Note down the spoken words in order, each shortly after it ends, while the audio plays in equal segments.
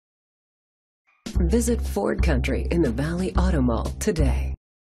Visit Ford Country in the Valley Auto Mall today.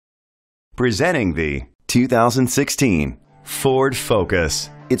 Presenting the 2016 Ford Focus.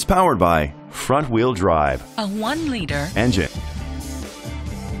 It's powered by front-wheel drive, a 1-liter engine,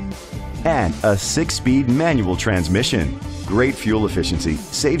 and a 6-speed manual transmission. Great fuel efficiency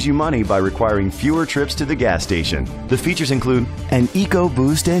saves you money by requiring fewer trips to the gas station. The features include an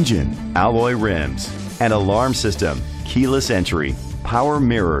EcoBoost engine, alloy rims, an alarm system, keyless entry, power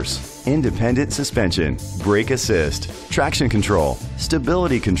mirrors, independent suspension, brake assist, traction control,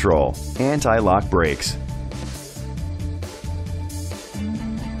 stability control, anti-lock brakes.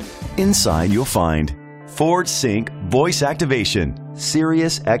 Inside you'll find Ford Sync voice activation,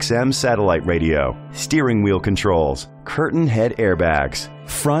 Sirius XM satellite radio, steering wheel controls, curtain head airbags,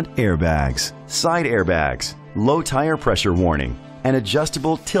 front airbags, side airbags, low tire pressure warning, an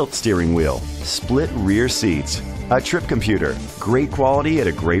adjustable tilt steering wheel, split rear seats, a trip computer. Great quality at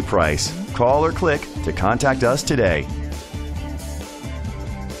a great price. Call or click to contact us today.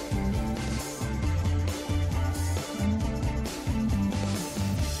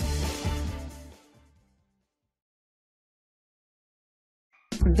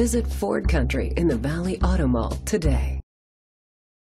 Visit Ford Country in the Valley Auto Mall today.